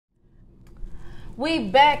We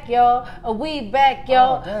back, y'all. We back,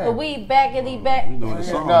 y'all. Oh, we back and he back. No,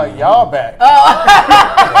 y'all back. Oh.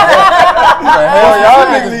 The hell y'all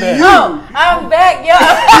niggas been? Oh, I'm back, y'all.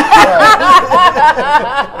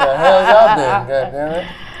 The hell y'all been? Goddamn it.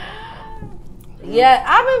 Yeah,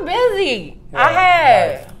 I've been busy. I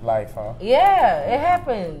have. Life, huh? Yeah, it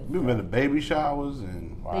happened. We've been to baby showers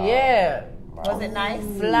and Yeah. Was it nice?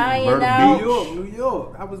 Flying Myrtle out. Beach. New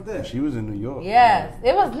York. How was that? She was in New York. Yes,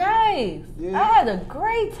 it was nice. Yeah. I had a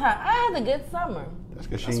great time. I had a good summer. That's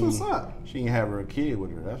because That's what's up. She didn't have her kid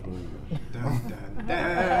with her. That's what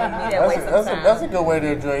it was. That's a good way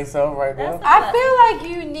to enjoy yourself right now. I feel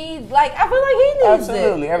like you need, like, I feel like he needs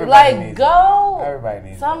Absolutely, it. everybody like, needs go it. Everybody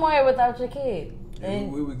needs somewhere without your kid.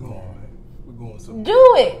 And Where we going? We're going somewhere.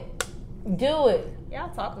 do it. Do it. Y'all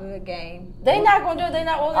talk a good game. They not gonna do it. They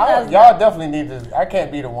not it. organized Y'all enough. definitely need to. I can't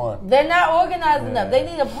be the one. They're not organized enough. They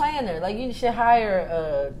need a planner. Like, you should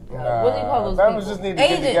hire what do you call those people? Brothers just need to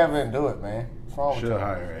get together and do it, man. What's wrong with Should you?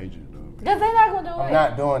 hire an agent, though. Because they're not gonna do it. I'm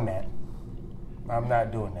not doing that. I'm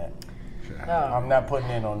not doing that. Oh. I'm not putting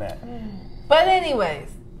in on that. But anyways,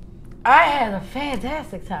 I had a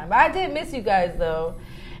fantastic time. I did miss you guys though,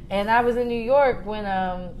 and I was in New York when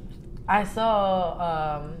I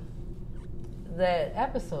saw that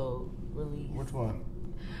episode released. Which one?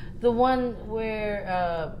 The one where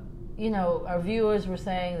our viewers were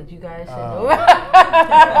saying that you guys shouldn't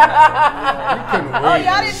Oh,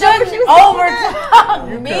 y'all didn't know shouldn't she was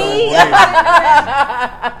overtalk me.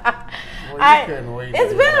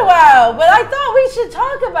 It's been a while, but I thought we should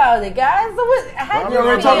talk about it, guys. So how'd you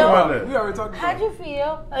already feel? talked about it. We already talked about How'd it. you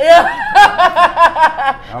feel?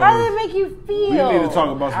 How did it make you feel? We need to talk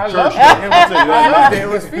about some I church loved stuff. it. I loved it. It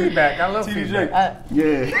was feedback. I love feedback.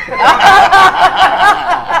 Yeah.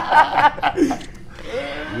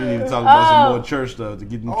 We need to talk about some more church stuff to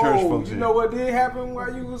get them church folks you in. know what did happen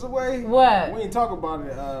while you was away? What? We ain't talk about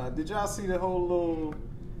it. Did y'all see the whole little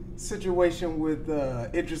situation with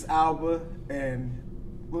Idris Elba and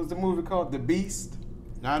what was the movie called? The Beast?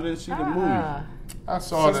 I didn't see the movie. I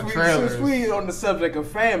saw the trailers. Since we on the subject of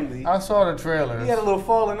family, I saw the trailers. he had a little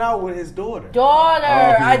falling out with his daughter. I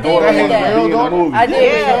did Daughter read had that. real daughter? I did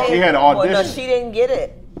read that. She had an Well, audition. no, she didn't get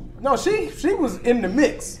it. No, she was in the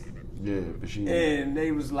mix, Yeah, but she. and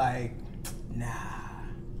they was like, nah.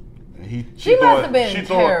 And She must thought- have been she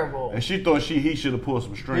terrible. Thought, and she thought he should have pulled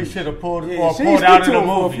some He strings. should have pulled Yeah, she pulled speak out of to the him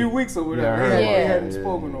for a movie. few weeks or whatever. Yeah, I heard They that. hadn't Yeah.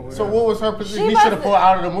 spoken or whatever. So what was her position? She He must should have have- pulled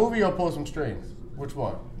out of the movie or pulled some strings. Which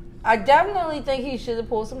one? I definitely think he should have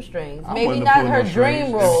pulled some strings. I Maybe wouldn't not have pulled her no dream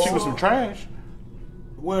strings. role. She was some trash.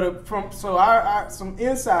 Well, some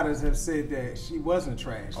insiders have said that she wasn't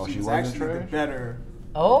trash. Oh, she was wasn't actually the trash? better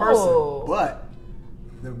Oh. person. But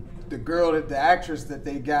the girl, the actress that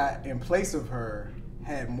they got in place of her,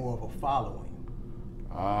 had more of a following.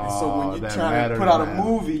 And so when you're that trying to matters put out a now.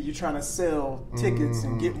 movie, you're trying to sell tickets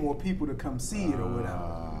and get more people to come see it or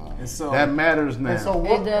whatever. And so That matters now. And so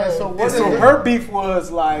what? It does. And so what and is so it? her beef was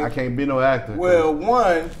like, I can't be no actor. well,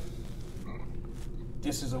 one,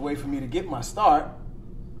 this is a way for me to get my start,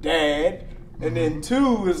 Dad. And then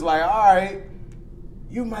two is like, all right,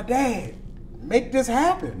 you my dad. Make this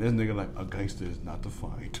happen. This nigga like, a gangster is not to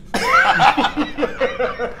fight.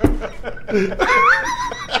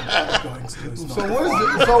 So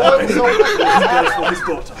what is it?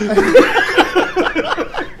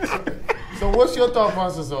 So what's your thought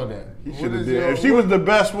process on that? He What should have is did. your- If she was the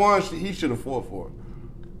best one, he should have fought for it.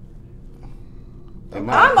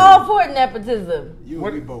 I'm all for nepotism. You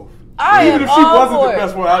and me both. I Even am if she all wasn't for the it.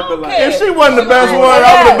 best one, I'd be like, If she wasn't the best one,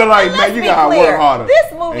 I would have been like, man, you gotta work harder.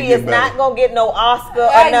 This movie and get is better. not gonna get no Oscar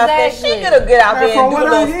or nothing. Exactly. She could have get out man, there from and do what I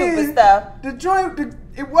little hear, stupid stuff. the joint,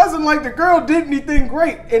 it wasn't like the girl did anything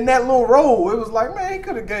great in that little role. It was like, man, he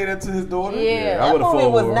could have gave that to his daughter. Yeah. I That would have movie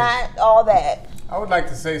fought was for her. not all that. I would like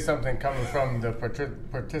to say something coming from the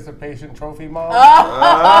participation trophy mom.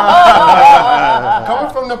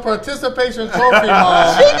 Coming from the participation trophy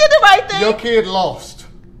mom, She did the right thing. your kid lost.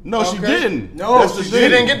 No, she Okay. didn't. No, That's the she She thing.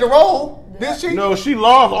 didn't get the role, did she? No, she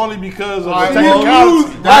lost only because of All right, the well,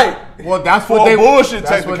 technicality. right. Well, that's For what they bullshit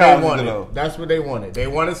That's what they technicality, wanted. though. That's what they wanted. They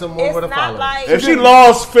wanted some more It's with a not follow. like If she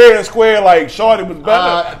lost fair and square like Shorty was better,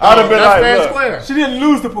 I'd have been that's like, fair and look. square. She didn't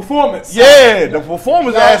lose the performance. Yeah, the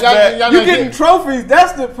performance aspect. y'all You not getting trophies,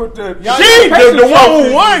 that's the She, the one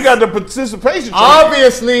who won, got the participation trophy.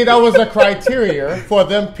 Obviously, that was a criteria for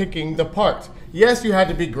them picking the part. Yes, you had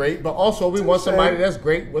to be great, but also we want somebody that's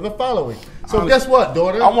great with a following. So guess what,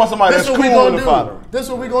 daughter? I want somebody that's cool with a following. This is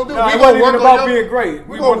what we're going to do. No, We're it going to wasn't work even on about being great.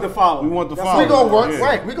 We want the following. We want the We're following. going to work, Yeah.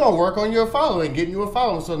 right. We're going to work on your following, getting you a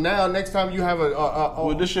following. So now, next time you have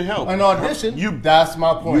Well, this should help. an audition, that's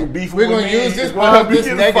my point. You beefing We're with going to me use this is gonna help you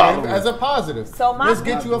positive get a following. as a positive. So Let's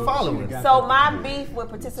get you a following. So my beef with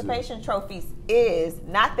participation trophies is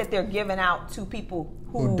not that they're given out to people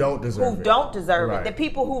who don't deserve it. The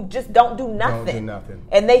people who just don't do nothing. Don't do nothing.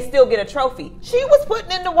 And they still get a trophy. She was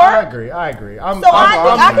putting in the work. I agree. I think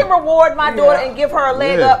I can reward my daughter and give her a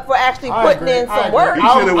leg up for actually putting in some work. He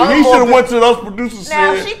should have went to those producers.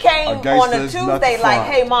 Now said, she came on a Tuesday like,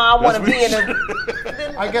 "Hey, Mom, I want to be in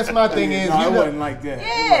a." I guess my thing is, I wasn't like that.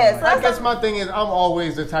 Yes, I guess my thing is, I'm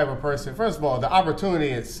always the type of person. First of all, the opportunity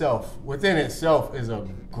itself, within itself, is a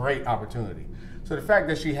great opportunity. So the fact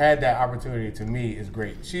that she had that opportunity to me is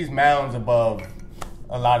great. She's mounds above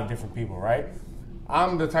a lot of different people, right?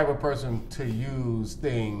 I'm the type of person to use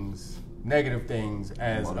things, negative things,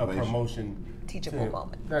 as Motivation. a promotion. Teachable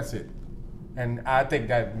moment. That's it. And I think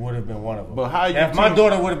that would have been one of them. But how you if my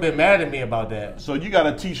daughter would have been mad at me about that. So you got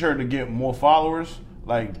to teach her to get more followers.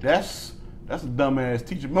 Like that's a dumbass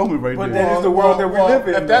teaching moment right But there. that is the world that we live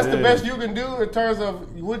in. If that's the Yeah. best you can do in terms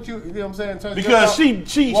of what you know what I'm saying? In terms Because of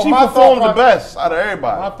she my performed the thought best out of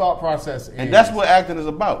everybody. My thought process is, And that's what acting is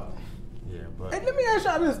about. Yeah, but Hey, let me ask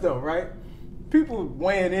y'all this though, right? People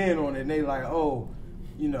weighing in on it and they like, oh,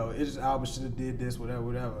 you know, Idris Elba should have did this, whatever.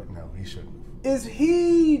 no, he shouldn't. Is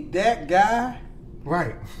he that guy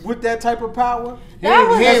Right. with that type of power? He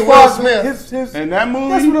ain't As Will far as Smith. his, And that movie,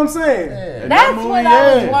 that's what I'm saying. Yeah. That's what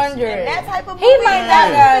I was wondering. And that type of movie, He might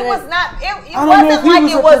not have it was not. It I don't know if wasn't he like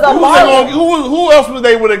was it a was a producer. Marvel. Who else would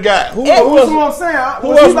they would have got? Who That's else? what I'm saying. Who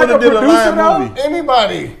Was he else like would have a did a producer, live though? movie?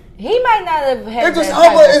 Anybody. He might not have had Idris that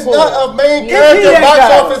Elba type is of not pull. a main Is he character that box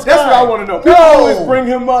guy? office That's guy. what I want to know. People No. always bring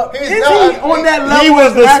him up. He's Is not. he on that He level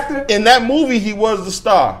was as an actor? in that movie. He was the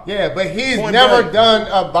star. Yeah, but he's Point never blank.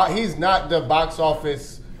 done he's not the box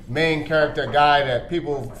office main character guy that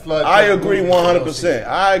people flood. I to the agree movies to go 100%.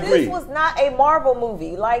 I agree. This was not a Marvel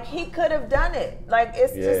movie. Like he could have done it. Like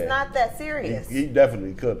it's Yeah. just not that serious. He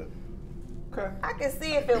definitely could have. Okay. I can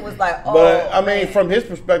see if it was like, oh, But I mean, man. from his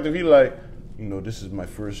perspective, he like, this is my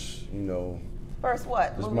first, First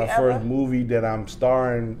what? this is movie my ever? first movie that I'm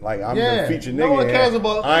starring. Like I'm Yeah. the featured No nigga. one in. cares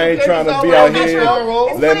about- I ain't Idris trying to Elba be out ain't here got no role.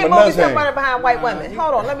 It's letting plenty my of movies nuts that running hang. behind white women.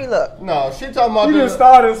 Hold on, let me look. No, she talking about He the just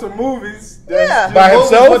starred in some movies. Yeah. By movies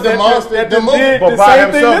himself? with the That- monster. that The movie. did But the by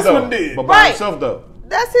same thing himself this though. one did. But by Right. himself though.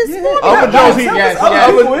 That's his formula. Uncle Jones, he Yes, Other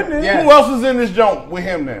yes. people in there. Yes. Who else is in this joint with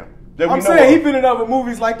him now? That we I'm know saying he of? been in other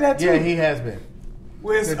movies like that too. Yeah, he has been.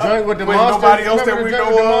 With The joint with the with monsters. nobody else that Remember we the joint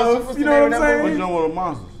with the know monsters? of. What's You the know name what of I'm that What saying? you know with the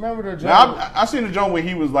monsters? Remember the joint? Now I seen the joint where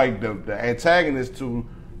he was like the antagonist to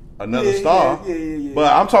another Yeah, star. yeah.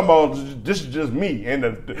 But I'm talking about this is just me, and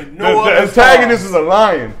the no other antagonist stars. is a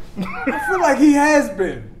lion. I feel like he has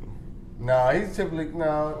been. No, he's typically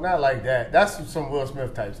not like that. That's some Will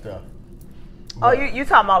Smith type stuff. Oh, you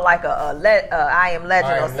talking about like I Am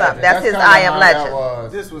Legend I or Am something? Legend. That's his kinda I Am how that Legend.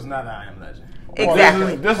 was. This was not I Am Legend.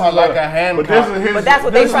 Exactly. This is Or like a Hancock. But this is his. But that's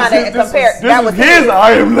what they this trying is to his- compare. This That is was his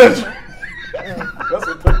I Am Legend. That's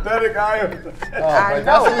a pathetic I Am Legend. Oh, but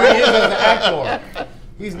that's who he is as an actor.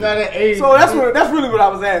 He's not an 80s. So that's really what I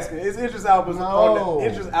was asking. Is Idris Elba No.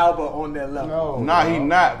 on that level? No. Nah, he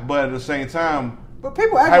not. But at the same time, But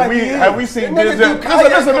people act have like we he is. have we seen That nigga Denzel? do kayak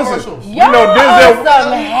Listen. commercials. You Y'all know are Denzel. some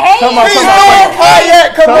Come on, haters. come on.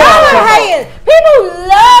 kayak Y'all are hating. People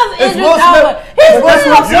love It's Idris Will Smith. Elba. He's It's one of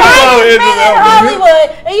Will the Smith. You love brightest Idris men in Elba. Hollywood,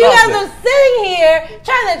 and you Stop guys that. are sitting here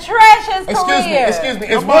trying to trash his career. Excuse me.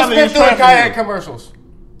 Is Will Nobody Smith is doing trashing kayak him. commercials?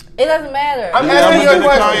 It doesn't matter. I'm Yeah, asking I'm you a gonna do the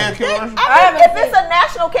question. kayak commercial. I haven't If seen- it's a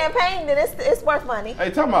national campaign, then it's worth money. Hey,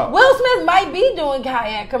 talking about. Will Smith might be doing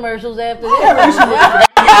kayak commercials after have an this. issue with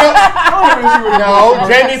No,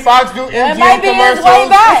 Jamie Foxx do That MGM might be his way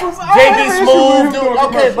commercials. back. JB Smooth do.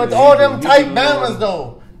 Okay, but all them tight banners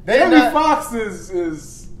though. They Jamie not. Foxx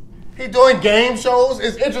is. He doing game shows.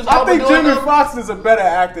 Is Idris I Elba think doing Jamie them? Foxx is a better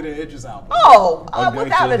actor than Idris Elba. Oh, Okay,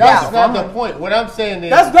 without so a That's doubt. not the point. What I'm saying is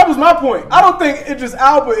That was my point. I don't think Idris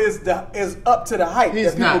Elba is up to the hype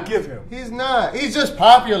he's that people not. give him. He's not. He's just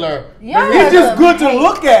popular. Yeah. He's just good to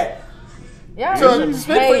look at. Yeah. So speak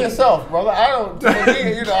for Hey. yourself, brother. I don't. I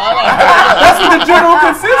don't. That's what the general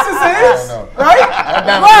consensus is, know. right?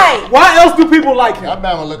 Right. Why else do people like That him?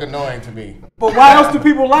 man would look annoying to me. But why else do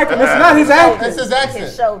people like him? It's not his It's acting. his His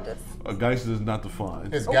accent. shoulders. A gangster is not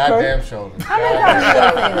defined. His goddamn shoulders. How many times you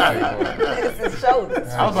gonna say that? It's his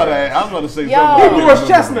shoulders. I was about to say Yo. something. He Morris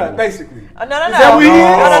Chestnut, basically. Oh, no. Is that what he is?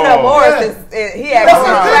 No. Morris is he actually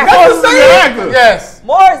That's the same actor. Yes.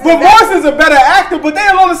 Morris Is a better actor, but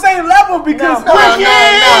they're on the same level because No.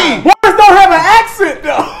 Morris don't have an accent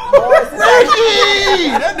though. Ricky!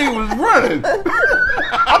 That nigga was running.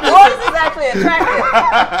 Morris is actually attractive.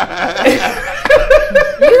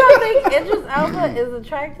 You don't think Idris Elba is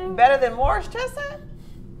attractive? Better than Morris Chestnut?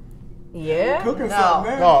 Yeah. Cooking No.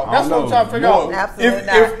 something, man. No, that's what I'm trying to figure out. Absolutely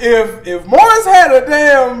not. If Morris had a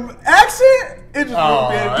damn accent, it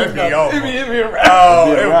just it'd be over. It'd be a rap.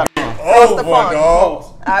 Oh, Yeah, it right. would be the over, pond. dog.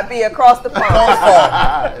 I'd be across the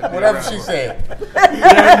pond. Whatever she said.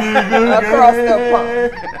 Across the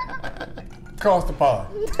pond. Across the pond.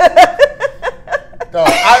 Dog,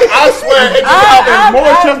 I swear, Idris Elba is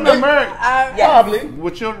more Chestnut Merrick. Yes. Probably.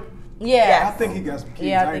 With children? Yeah. I think he got some kids.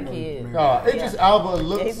 Yeah, I ain't think know he is. man. No, Idris Elba he's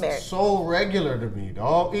looks married. so regular to me,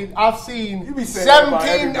 dog. I've seen You be saying that about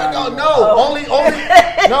 17. everybody, No, only. No.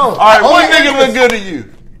 All right, only what nigga Idris. look good to you?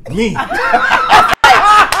 Me.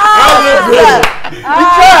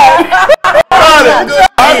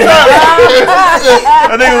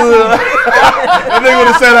 That nigga would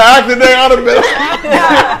have said an actor name. I'd have been.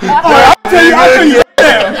 I'll tell you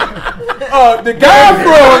now. The guy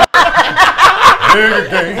from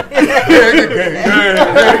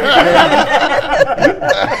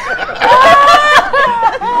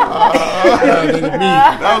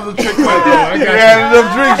That was a trick question. You had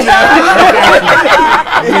enough drinks.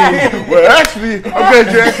 Well, actually, I'm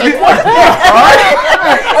glad you asked me.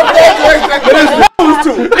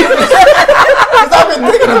 Because I've been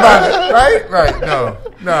thinking about it, right? Right. No.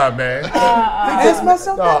 Nah, man. Ask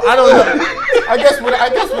myself No, I don't know. I guess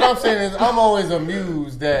what I'm saying is I'm always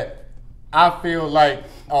amused that I feel like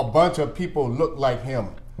a bunch of people look like him,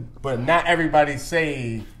 but not everybody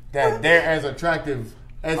say that they're as attractive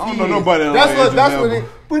as I he don't know is. nobody That's like what Idris it. Elba.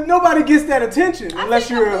 But nobody gets that attention unless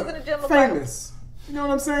seen you're them dudes in the gym look like- famous. You know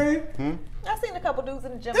what I'm saying? I've seen a couple dudes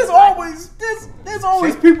in the gym. There's look like-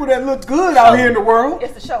 always people that look good out here in the world.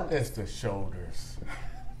 It's the show. It's the shoulders.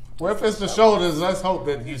 Well, if it's the shoulders, let's hope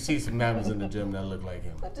that you see some members in the gym that look like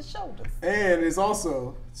him. With the shoulders. And it's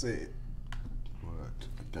also said. What?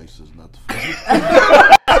 Gangster's not the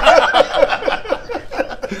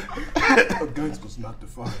A gangster's not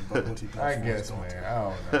defined by what he does. I guess, man. I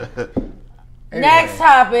don't know. Anyway. Next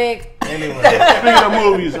topic. Anyway. Speaking of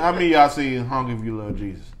movies, how many of y'all seen Honk If You Love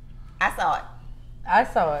Jesus? I saw it. I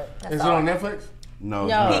saw it. Is it on Netflix? No,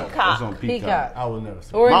 No. it's not. Peacock. It's on Peacock. Peacock. I will never see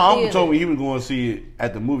it. Or in My uncle theater. told me he was going to see it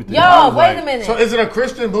at the movie theater. I Yo, was wait like, a minute. So is it a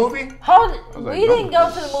Christian movie? Hold it. was like, We no. didn't go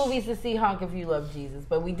to the movies to see Honk If You Love Jesus,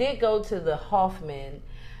 but we did go to the Hoffman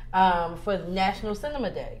for National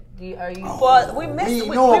Cinema Day. Are you? Well, we missed. We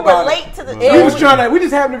We know were about it. late to the. Yeah. We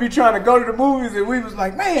just happened to be trying to go to the movies, and we was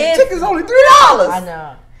like, man, It's- tickets only $3. I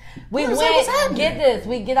know. We What is that? What's went. happening? Get this.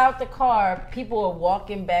 We get out the car. People are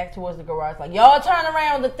walking back towards the garage. Like y'all turn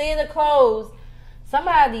around. The theater closed.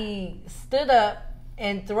 Somebody stood up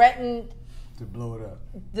and threatened To blow it up.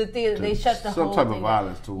 the theater. They shut the some whole type thing of down.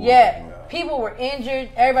 violence towards Yeah, them. people were injured.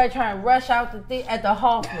 Everybody trying to rush out at the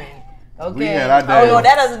Hoffman. Okay. We had our Oh, day. well,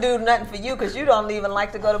 that doesn't do nothing for you because you don't even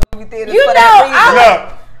like to go to movie theaters You for know, that reason.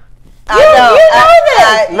 Look, You know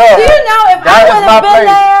this. Look, Do you know if that I is would my have been place.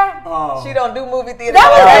 there? She don't do movie theaters. That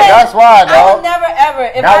was Yeah, it. that's why, I dog. would never ever.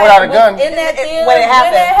 If Not I without a was gun. in that theater When it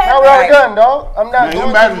happened. not without a gun, dog. I'm not Man, going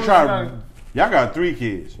imagine to trying. Y'all got 3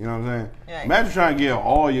 kids. You know what I'm saying? Right. Imagine trying to get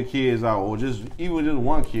all your kids out, or just even just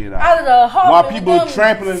one kid out. Out of the Hoffman, While people with them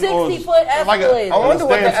trampling 60-foot escalators. I wonder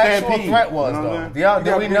what the Stand- actual stampede. threat was, You know what I'm though. saying?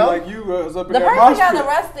 Did we know? Like you was up in The that person mosh got pit.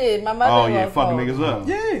 arrested. My mother. Oh yeah, fucking niggas up.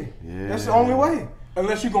 Yeah. That's the only way.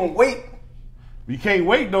 Unless you're going to wait. You can't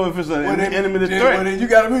wait though if it's an Well, then- imminent then- threat. well, then you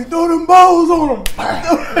got to throw them balls on them.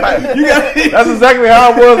 You got That's exactly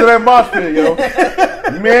how it was in that mosh pit, yo.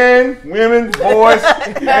 Men, women, boys,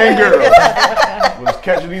 and girls was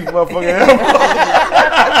catching these motherfucking animals.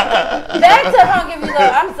 Back to Honk If You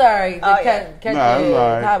Love. I'm sorry to Oh, yeah. cut Nah, you it's all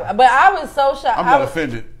right. top, but I was so shocked. I'm I not was,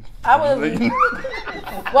 offended. I was.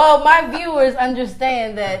 Well, my viewers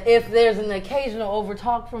understand that if there's an occasional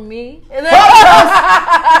overtalk from me,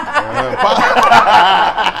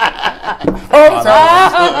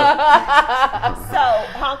 So,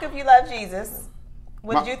 Honk If You Love Jesus.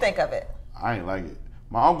 What did you think of it? I ain't like it.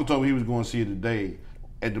 My uncle told me he was going to see it today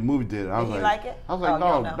at the movie theater. I was Did he like, like it? I was like, Oh, you no,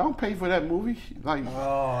 don't know. don't pay for that movie. Like,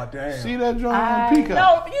 Oh, damn. see that joint I- on Peacock.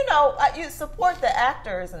 No, you know, you support the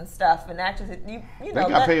actors and stuff, and actors. You They know,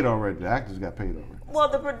 got paid already. The actors got paid already. well,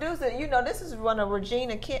 the producer. You know, this is one of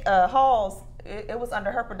Regina Hall's. It was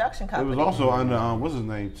under her production It company. was also under what's his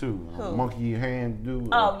name too? Who? Monkey Hand dude.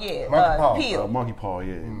 Oh yeah, Monkey Paw. Peel. Monkey Paw.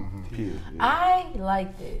 Yeah, Peel. Yeah. I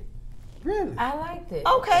liked it. Really? I liked it.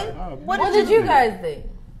 Okay. What did you guys think?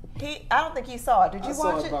 I don't think he saw it. Did you I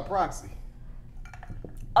saw watch it it? by proxy.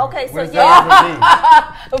 Okay, so What does yeah.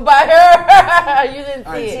 that ever mean? By her, you didn't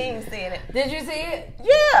see He it. ain't seeing it. Did you see it?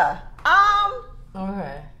 Yeah.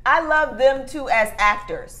 Okay. I love them two as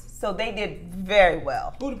actors, so they did very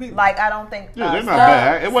well. Who the people? Like I don't think Yeah, they're not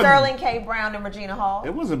bad. It wasn't- Sterling K. Brown and Regina Hall.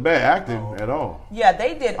 It wasn't bad acting at all. Yeah,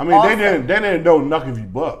 they did. I mean, awesome. they didn't know knuck if you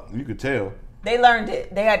buck. You could tell. They learned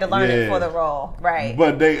it. They had to learn it Yeah. for the role, right?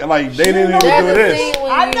 But they didn't even There's do a this. scene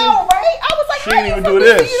when I you- know, right? I was like, She how didn't you even from do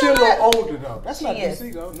DC? this. You She a don't little know that? older though. That's not She is.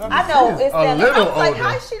 DC though. I know. It's a them. I little was like, older.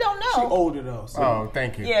 how she don't She know? older though. So. Oh,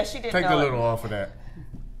 thank you. Yeah, she didn't Take know the it. little off of that.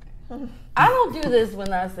 I don't do this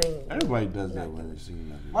when I sing. Everybody does that when they see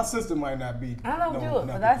nothing. My sister might not be. I don't no, do it, but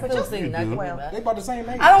nothing. I still you sing do. nothing. Well, They about the same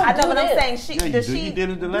age. I don't I know do what I'm this. saying. She, Yeah, you does do. she You did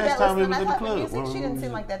it the do last that time we listening was to at the that type of club. music? Well, She didn't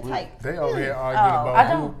seem like that well, type. They over here Oh, arguing I about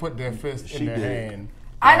don't- who put their fist She in their did. hand.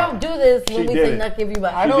 I don't do this when She we did sing it. "Not Give You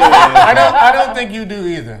Back." I don't. did it. I don't think you do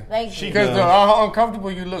either. Thank She you. Because does. how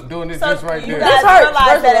uncomfortable you look doing it So just right you there. guys This hurts,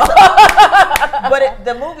 realize first of that but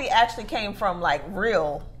the movie actually came from like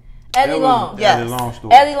real. Eddie Long. Yeah. Eddie Long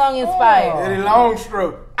story. Eddie Long inspired. Eddie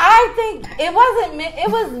Longstroke. I think it wasn't meant. It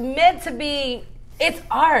was meant to be. It's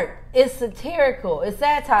art. It's satirical. It's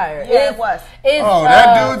satire. Yeah, it was. It's, Oh,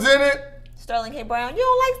 that dude's in it? Sterling K. Brown. You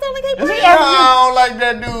don't like Sterling K. Is Brown? he No, African? I don't like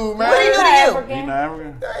that dude, man. What do you do to you? African. He not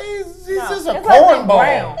African? He's just a It's like cornball.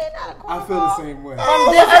 brown. They're not a I feel the cornball. same way.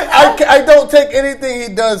 I don't take anything he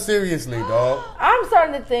does seriously, dog. I'm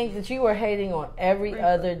starting to think that you were hating on every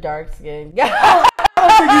other dark skinned guy.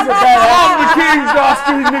 I'm the king dark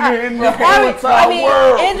skin nigga in the whole entire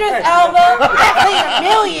world. Idris Elba. I see a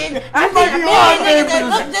million. I see a million niggas that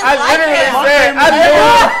look just I like literally him.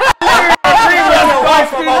 said,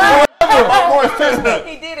 Morris Chestnut.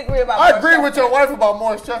 He did agree about. I agree with your wife about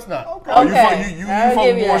Morris Chestnut. Oh, you Okay. you I'll fuck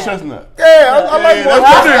give with you Morris that. Chestnut? Yeah, I like Yeah, Morris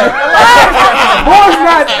that's Chestnut. Morris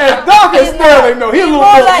not as dark as Sterling though. He a little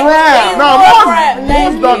More bit like- brown. he's No, more Morris brown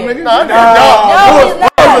than dark he nigga. is. Nah, No, that he's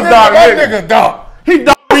not. Morris a dark nigga, nigga. that nigga dog. He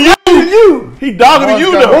darker than you. He darker than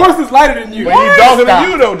you Morris though. Morris is lighter than you. But he darker Stop.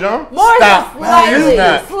 than you though, John. Morris Stop. is slightly, He's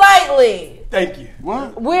not. slightly. Thank you.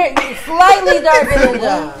 What? We're slightly darker than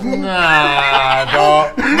John. Nah,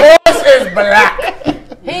 dog. Morris is black.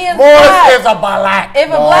 He is Morris black. is a black. If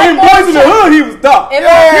a dog. black In Boys in the Hood, he was dark. If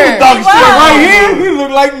Yeah. a, He dark he as shit. was. Right here, he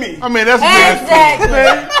looked like me. I mean, that's Exactly.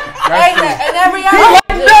 man. And every other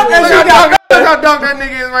Look how dark that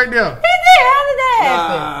nigga is right there. He did. How did that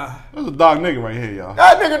happen? That's a dark nigga right here, y'all.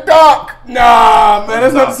 That nigga dark. Nah, man,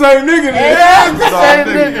 that's not the same nigga. Man. That's the Dark same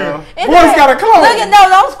nigga, nigga. y'all. It Boys did. got a clone. Look at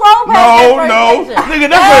don't scroll past No, that no, first picture. nigga,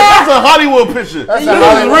 that's a Hollywood picture. That's a This is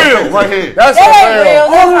Hollywood real picture. right here. That's That ain't real. real.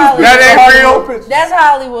 That's Hollywood. That ain't real. That's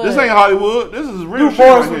Hollywood. This ain't Hollywood. This is real Two shit boys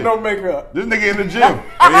right with here. no makeup. This nigga in the gym.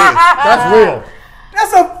 Right here. That's real.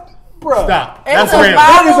 That's a bruh. Stop. It's That's a real.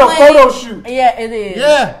 That is a modeling- photo shoot. Yeah, it is.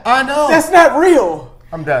 Yeah, I know. That's not real.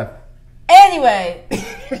 I'm done. Anyway,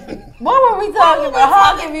 what were we talking about?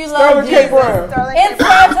 How if you love Sterling K. Jesus? Brown. Sterling K. It's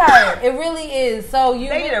satire. It really is. So you.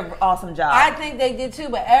 They did an awesome job. I think they did too,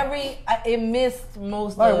 but it missed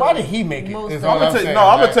most. Like, of, why did he make it? most Is of all I'ma I'm tell you- saying. no,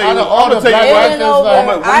 I'ma Like, tell you- out of all I'ma the tell you black what- actors, over- like,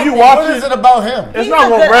 When I you think- watch what is it, it about him? it's He's not a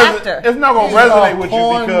gonna good resonate. actor. It's not gonna He's resonate a with you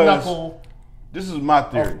corn because knuckle this is my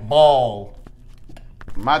theory. ball.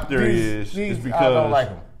 My theory is These- because I don't like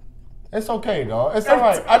him. It's okay, dog. It's all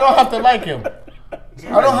right. I don't have to like him.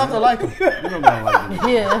 I don't have to like him. you don't gotta like him.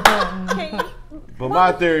 Yeah. But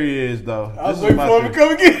my theory is though. I was This is waiting my for him to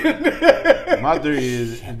theory. come again. My theory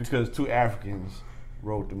is because two Africans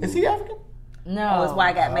wrote the movie. Is he African? No. was why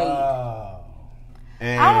I got made.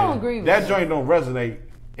 And I don't agree with that that. joint don't resonate.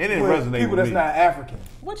 It didn't With resonate people with that's me not African.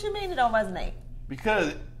 What you mean it don't resonate?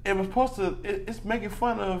 because it was supposed to. It's making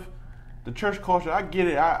fun of the church culture. I get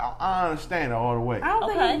it. I understand it all the way. I don't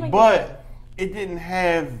think Okay. he's making But it didn't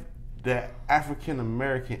have the African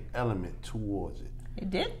American element towards it. It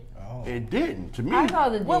did. It didn't to me. I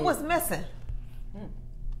thought it What did. was missing?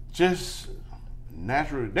 Just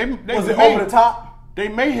natural. They Was it may, over the top? They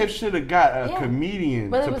may have should have got a Yeah. comedian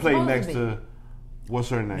But it to was play supposed to next be. to what's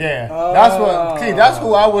her name. Yeah, that's what. See, that's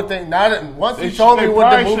who I would think. Now that once They he told me they what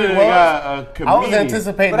the probably movie shoulda was, got a I was comedian.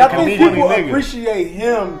 anticipating But the I think comedian. people nigga. appreciate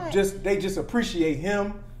him. They just appreciate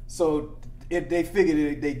him. So if they figured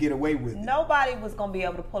it, they get away with it. Nobody was gonna be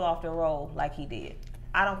able to pull off the role like he did.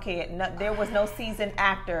 I don't care. No, there was no seasoned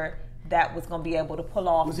actor that was gonna be able to pull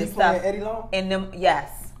off Was he this playing stuff. Eddie Long? And them, yes,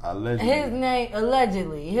 Allegedly. His name,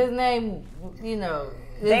 allegedly. His name, you know.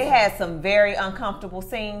 they had some very uncomfortable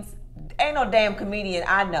scenes. Ain't no damn comedian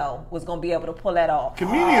I know was gonna be able to pull that off.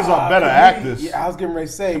 Comedians are better Comedian- actors. Yeah, I was getting ready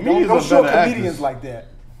to say, Comedians don't are show better comedians actors. like that.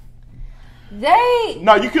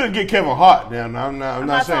 No, you couldn't get Kevin Hart down. I'm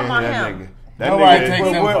not saying talking that about nigga. him. That Nobody nigga. takes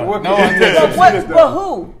him. what- No one takes him. But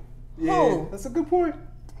who? Yeah, Who? that's a good point.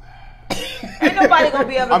 Ain't nobody gonna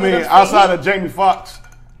be able to I mean, do them outside scenes. of Jamie Foxx.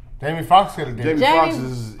 Jamie Foxx could have did Jamie it.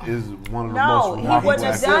 Foxx is one of the No, most he remarkable wouldn't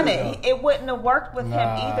have actors. done it. It wouldn't have worked with him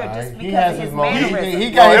either, just he because has of his his moments. mannerisms.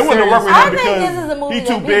 He got No, his it wouldn't have worked with serious- I him think because this is a movie he that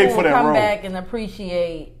too people big will for that come role. back and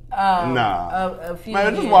appreciate. Nah, a few man,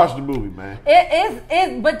 just years. watch the movie, man.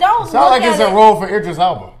 But don't Sounds look like at it's a it. role for Idris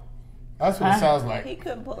Elba. That's what it sounds like. He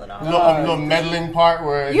couldn't pull it off. A little meddling part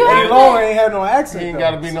where You he have Eddie to- Long ain't had no accent. ain't though.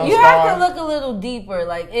 got to be no You star. have to look a little deeper.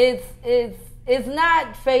 Like it's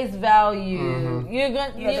not face value. You're gonna Yeah,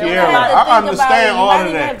 have to yeah, think I about it. understand You all might of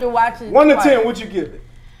even that. have to watch it 1 to twice. 10, what you give it?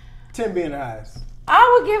 10 being the highest.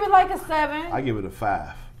 I would give it like a 7. I give it a 5.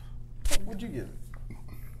 What'd you give it?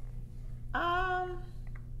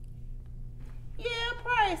 Yeah,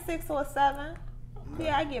 probably a 6 or a 7.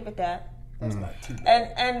 Yeah, I give it that. That's not too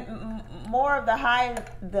bad. And more of the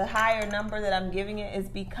higher number that I'm giving it is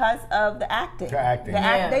because of the acting. The acting.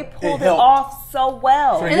 They pulled It it helped. off so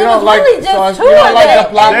well. So And you it don't was like, really so just you two don't of like them. the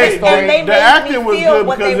plot And of they- the story. and they The made acting me was feel good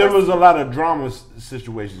what because they there were- was a lot of drama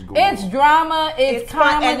situations going It's on. drama. It's It's fun,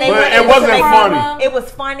 comedy. and they But were it able wasn't to make funny. It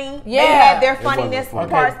was funny. Yeah. They had their It wasn't funniness funny.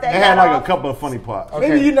 parts They that had got like off. a couple of funny parts. Okay.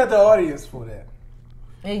 Maybe you're not the audience for that.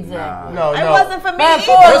 Exactly. No, It no. wasn't for me But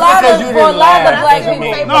for either. a lot because of you for a didn't lot of laugh black doesn't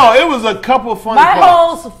people, mean- No, it was a couple of funny my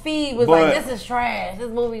parts. whole feed was But- like, "This is trash. This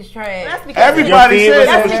movie's trash." That's because Everybody Your feed said was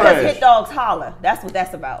it That's was because trash. Hit Dogs Holler. That's what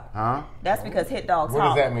that's about. Huh? That's because Hit Dogs What does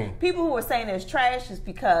Holler. that mean? People who are saying it's trash is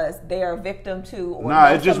because they are a victim to. Or Nah,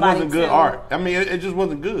 know it just somebody wasn't good to- art. I mean, it just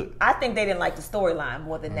wasn't good. I think they didn't like the storyline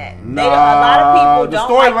more than that. Nah, A lot of people the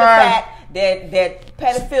don't like the storyline- fact that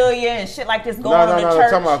pedophilia and shit like this going on in No,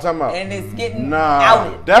 church, time out. and it's getting Nah,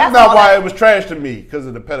 outed. that's not all why that- it was trash to me because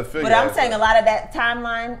of the pedophilia. But I'm saying a lot of that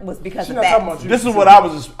timeline was because She's of not that. talking about you. This is what I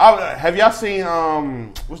was. Have y'all seen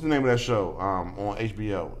what's the name of that show on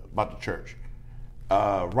HBO about the church?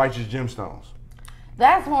 Righteous Gemstones.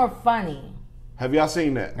 That's more funny. Have y'all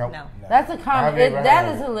seen that? Nope. No. That's a I haven't comedy. even That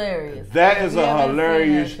heard is of it. hilarious. That is We a haven't seen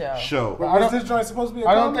hilarious that show. I Was don't- this joint supposed to be a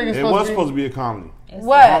I don't comedy? think it's It supposed was to be supposed to be a comedy.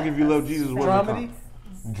 What? Honk If You Love Jesus was a Dramedy? comedy.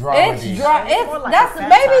 dramedy. It's more like that's a satire.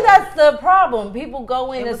 maybe that's the problem. People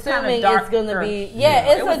go in It was kinda assuming dark it's gonna earth. be It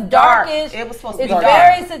it's was a dark. darkish. It was supposed to it's be dark.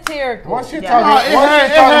 very satirical. Once you're Yeah. talking, No, once it you're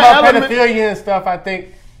had talking about element- pedophilia and stuff, I think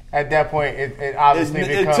at that point it obviously It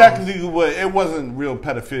becomes. technically was. It wasn't real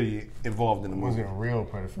pedophilia involved in the It movie. wasn't real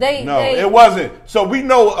pedophilia. They It wasn't. So we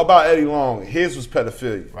know about Eddie Long. His was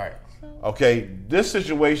pedophilia. Right. Okay, this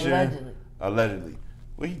situation Allegedly.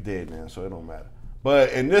 well, he dead now, so it don't matter.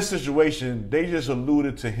 But in this situation, they just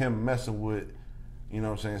alluded to him messing with, you know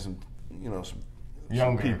what I'm saying, some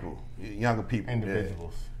Younger people, younger people,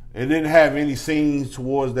 individuals. Yeah. It didn't have any scenes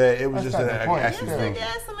towards that. It was That's just not an the point. action Yeah. thing. Yeah,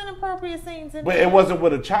 some inappropriate scenes in But there. it wasn't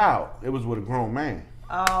with a child. It was with a grown man.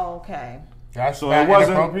 Oh, okay. That's So not it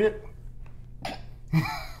wasn't- inappropriate.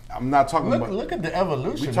 I'm not talking about. Look at the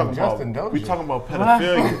evolution We talking of about. Justin Dozier. We talking about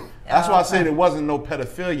pedophilia. That's why I said it wasn't no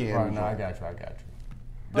pedophilia. In Right, the no, I joint. got you.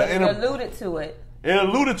 But The it inap- alluded to it. It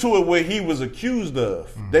alluded to it where he was accused of.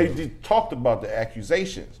 Mm-hmm. They talked about the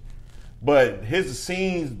accusations, but his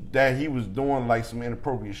scenes that he was doing like some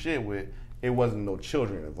inappropriate shit with, it wasn't no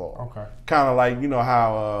children involved. Okay. Kind of like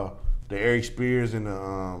how the Aries Spears and the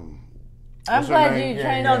I'm what's her glad name? you Yeah,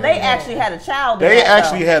 trained. yeah, No, they actually had a child. in They that,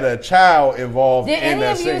 actually though. had a child involved Did in any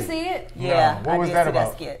that of you scene. see it? Yeah, No. What I was did that see about?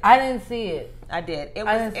 that skit. I didn't see it. I did. It I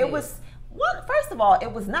was. didn't see It was. Well, first of all,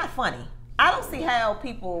 it was not funny. I don't see how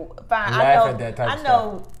people find. I Laugh know. at that type I of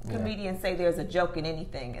know stuff. Yeah. comedians say there's a joke in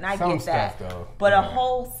anything, and I Some get that. stuff, though. But Yeah. a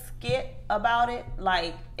whole skit about it,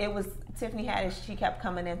 like it was Tiffany Haddish. She kept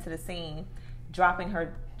coming into the scene, dropping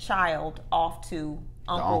her child off to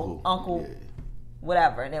uncle, Yeah.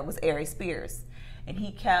 whatever, and it was Aries Spears, and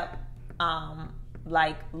he kept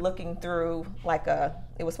like looking through like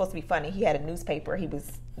it was supposed to be funny. He had a newspaper. He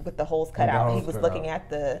was with the holes cut With the out. He holes was cut looking out. at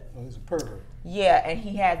the Oh, he's a pervert. and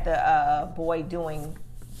he had the boy doing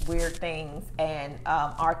weird things, and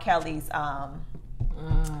R. Kelly's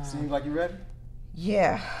Seems like you ready?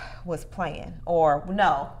 was playing, or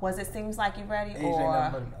no, was it Seems Like You Ready, Age ain't nothing or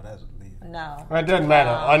but no, that's leave. no? It doesn't matter.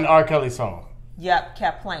 On R. Kelly song. Yep,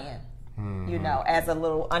 kept playing. You know, as a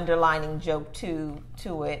little underlining joke to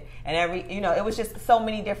it, and it was just so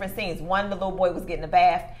many different scenes. One, the little boy was getting a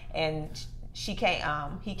bath, and he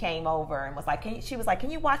came over and was like, she was like,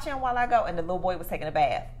 "Can you watch him while I go?" And the little boy was taking a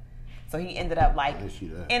bath, so he ended up like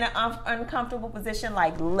in an uncomfortable position,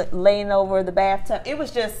 like laying over the bathtub. It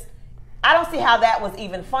was just, I don't see how that was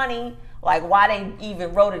even funny Like why they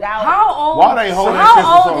even wrote it out. How old? Why they hold that how shit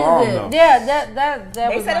for so old long, is it? though? Yeah, that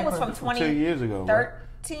They was said my it was from question. 10 years ago. Right?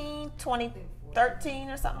 2013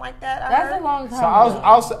 or something like that. That's a long time.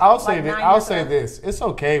 So I'll say Like this. 9 I'll years say ago. this. It's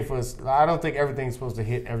okay for us. I don't think everything's supposed to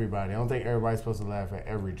hit everybody. I don't think everybody's supposed to laugh at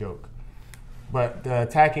every joke. But the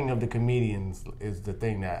attacking of the comedians is the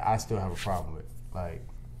thing that I still have a problem with. Like,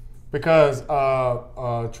 because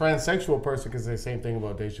a transsexual person can say the same thing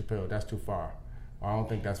about Dave Chappelle. That's too far. I don't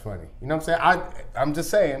think that's funny. You know what I'm saying? I'm just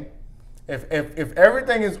saying, if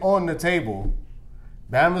everything is on the table,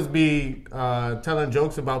 Bama's be telling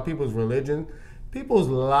jokes about people's religion. People's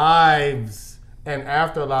lives and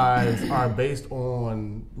afterlives are based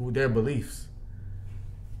on their beliefs.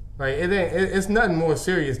 Like it's nothing more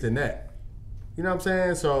serious than that. You know what I'm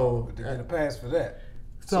saying? So But they get a pass for that.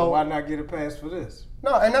 So- So why not get a pass for this?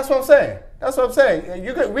 no, and that's what I'm saying. That's what I'm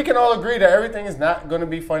saying. We can all agree that everything is not going to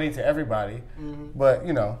be funny to everybody, but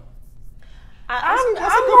you know.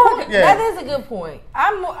 That is a good point.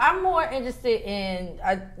 I'm more interested in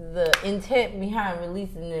the intent behind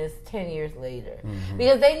releasing this 10 years later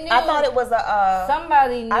because they knew. I thought it was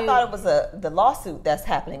somebody knew. I thought it was the lawsuit that's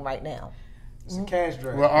happening right now. It's a cash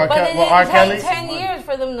drag. Well, but it R. didn't Kelly? take 10 years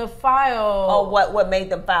for them to file. Oh, what made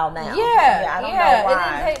them file now? Yeah, I don't know It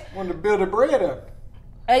why. didn't take, Want to build the bread up.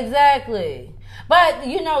 exactly. But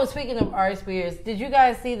you know, speaking of Ari Spears, did you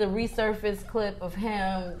guys see the resurfaced clip of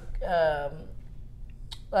him?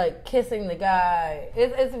 Like kissing the guy.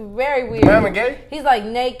 It's very weird. Bama gay? He's like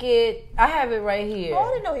naked. I have it right here. Oh,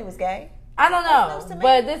 I didn't know he was gay. I don't That's news to know, me.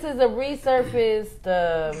 but this is a resurfaced.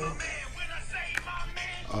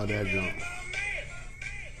 Oh, that junk.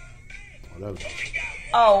 Oh, that was.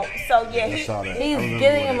 Oh, so yeah, I saw that. He's I remember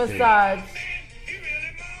getting a when that came. massage.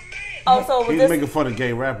 oh, so was He's this making fun of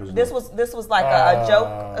gay rappers. this though. was like a joke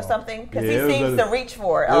or something? Because Yeah, it he was seems a- to reach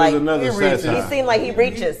for it. It was Like another he reaches. satire. he seemed like he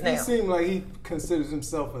reaches He now. seemed like he considers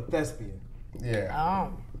himself a thespian. Yeah.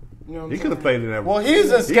 Oh. You know what He I'm could have saying? played in that. Well,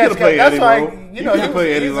 he's a He sketch. could've played That's Eddie why Long. you know He could've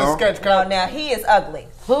played Eddie he's a Long. sketch. No, now he is ugly.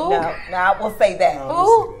 Who? No, I will say that. No,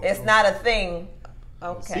 Who? It's not a thing.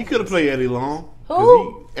 Okay. He could have played Eddie Long.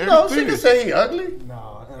 Who? No, she can say he ugly.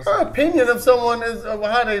 No, that's Her opinion of someone is of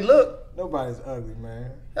how they look. nobody's ugly,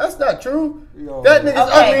 man. That's not true. Yo. That nigga's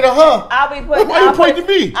Okay. ugly to her. I'll be putting. Why you I'll point put-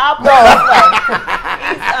 to me? I'll put it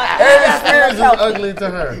this way. Aries Spears is healthy. ugly to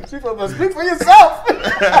her. She supposed to speak for yourself.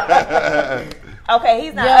 Okay,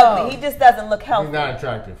 he's not Yo. ugly. He just doesn't look healthy. He's not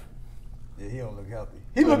attractive. Yeah, he don't look healthy.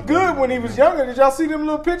 He looked good when he was younger. Did y'all see them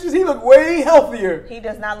little pictures? He looked way healthier. He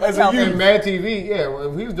does not look As a healthy. In Mad TV, yeah,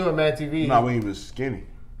 when he was doing Mad TV. Not when he was skinny.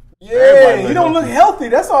 Yeah, Everybody he look don't look healthy. healthy.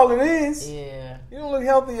 That's all it is. Yeah. He don't look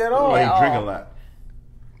healthy at all. Well, he Yeah. drink a lot.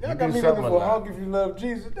 Y'all He got do me something looking for a lot. Honk If You Love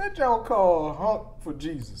Jesus. That y'all call Honk for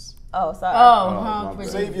Jesus. Oh, sorry. Oh, my honk for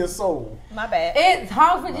bad. Save Jesus. your soul. My bad. It's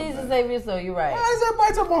honk for Jesus, save your soul. You're right. Why is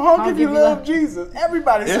everybody talking about Honk If You Love Jesus?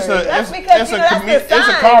 Everybody It's saying a that. it's, because, it's you a know, that's the it's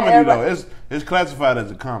a sign. comedy though. It's classified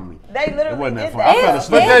as a comedy. They It literally wasn't that did far. I fell It's-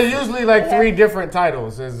 asleep. But there's usually like 3 different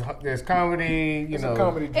titles. There's comedy, you It's know. a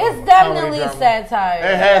comedy drama. It's definitely drama. satire.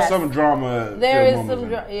 It has some drama. There is moments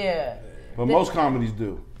some, in it. yeah. But most comedies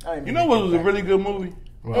do. I ain't You mean know to what was a really good movie?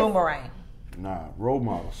 Boomerang. Nah, Role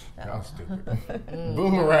Models. Y'all stupid.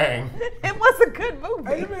 Boomerang. It was a good Hey,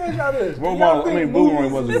 movie. let me ask y'all this. Do Role y'all Models. I think mean,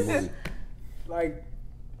 Boomerang movies- wasn't a movie. Like,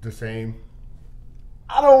 The same.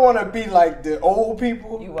 I don't want to be like the old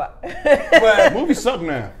people, You are. but Movies suck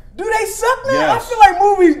now. do they suck now? Yes. I feel like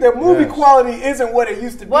the movie Yes. quality isn't what it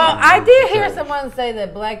used to be. Well, I did hear Trash. someone say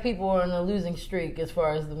that black people are on a losing streak as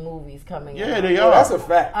far as the movies coming Yeah, out. they Yeah, are. that's a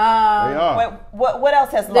fact. They are. Wait, what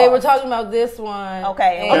else has They lost? were talking about this one.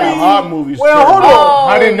 Okay, and- They got hard movies. well, too. hold on. Oh,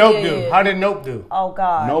 How did Nope yeah. do? How did Nope do? Oh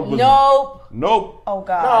God. Nope. was- Nope. Nope. Oh Nah,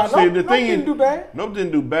 God. See, Nope, the thing didn't is, do bad. Nope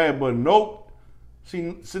didn't do bad, but Nope.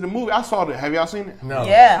 See the movie. I saw it. Have y'all seen it? No.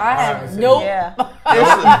 Yeah. I haven't have seen nope. Yeah.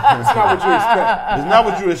 That's not what you expect. It's not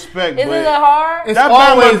what you expect. Isn't but it hard? It's that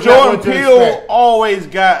always Batman not Jordan what you Peele expect. always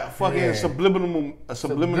got fucking Yeah. subliminal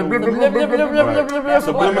Subliminal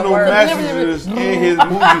subliminal messages in his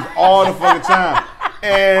movies all the fucking time.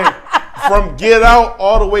 And from Get Out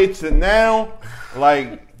all the way to now,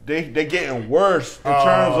 like they getting worse in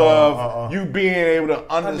terms of you being able to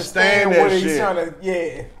understand that what he's shit. trying to.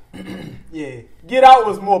 Yeah, yeah. Get Out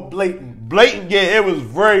was more blatant, Blatant, yeah, it was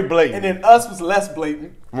very blatant. and then Us was less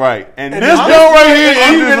blatant. Right. And And this then girl right here honestly, is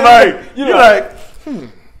just even like, you you're know, like,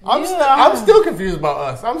 I'm still confused about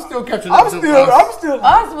us. I'm still catching up. I'm still.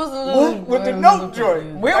 Us was a little with the note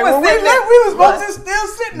joint. We Like, was when sitting there- we was both just still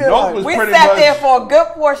sitting there. Nope Like, was We pretty sat much- there for a good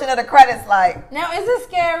portion of the credits, like, Now, is it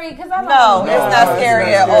scary? Because I no, it's not it's scary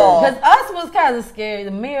not at scary. all. Because us was kind of scary.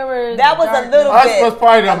 The mirrors. That the was a darkness. little Us bit. was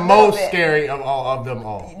probably A the little most bit. scary of them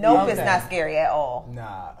all. Nope, it's Okay. not scary at all.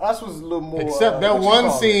 nah, us was a little more. Except that what you one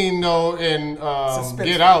call it? scene though in Suspenseful.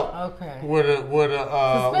 Get Out, Okay. where a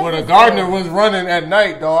Suspenseful. gardener was running at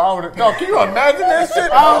night though. I would dog. Can you imagine that shit?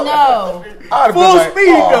 Oh no! I'd Full been like, speed,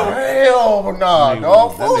 oh, though. Hell nah, Nigga,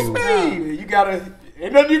 dog. that Full nigga was- speed. You gotta.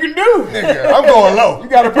 Ain't nothing you can do. Nigga, I'm going low. You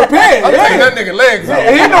gotta prepare. I'm taking Yeah. that nigga legs out.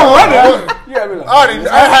 He ain't no running. You gotta be like,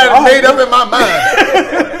 I had it made up in my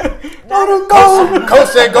mind. Coach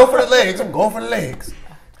said, "Go for the legs." I'm going for the legs.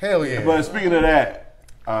 Hell yeah. But speaking of that,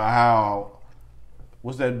 how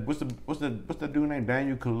what's that dude named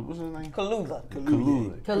Daniel? What's his name? Kaluza.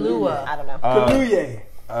 Kaluuya. I don't know. Kaluuya.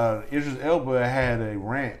 Idris Elba had a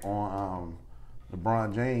rant on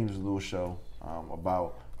LeBron James' little show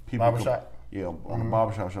about people. Barbershop? On the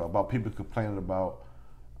barbershop show about people complaining about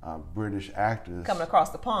British actors Coming across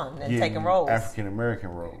the pond and getting taking roles. African American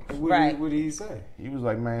roles. Right. What did he say? He was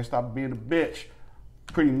like, "Man, stop being a bitch."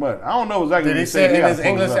 Pretty much. I don't know exactly. Did what he said. say it in gotta his pull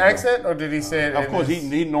English up, though. accent, or did he say it? Of in course,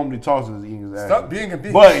 his... he normally talks in his English accent. Stop being a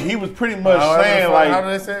bitch. But he was pretty much saying like, how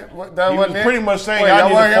did they say it? What, that he wasn't was it? pretty much saying Wait, y'all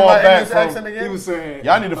need wanna to hear fall my back English from. accent again? He was saying,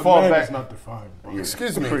 Y'all need to fall America's back. not defined.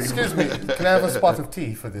 Excuse me, Pretty excuse me. Can I have a spot of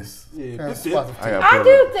tea for this? Yeah, Can I have a this spot of tea? gotta I put do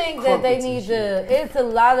it up. think that they Crumpets and need to. It's a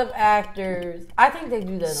lot of actors. I think they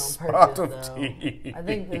do that on Spot purpose, of though. tea. I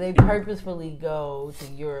think that they purposefully go to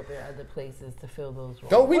Europe and other places to fill those roles.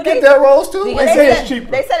 Don't we Well, get they- that roles too? Because They say it's cheaper.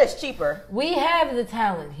 They said it's cheaper. We have the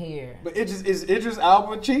talent here. But is Idris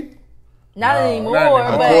Elba cheap? Not No, anymore, not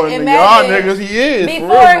anymore. but According to y'all imagine niggas, he is. for before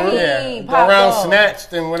real, for real. he Yeah, go popped around off.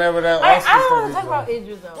 snatched and whatever that. I Oscar don't want story to talk was. about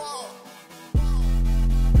Idris though.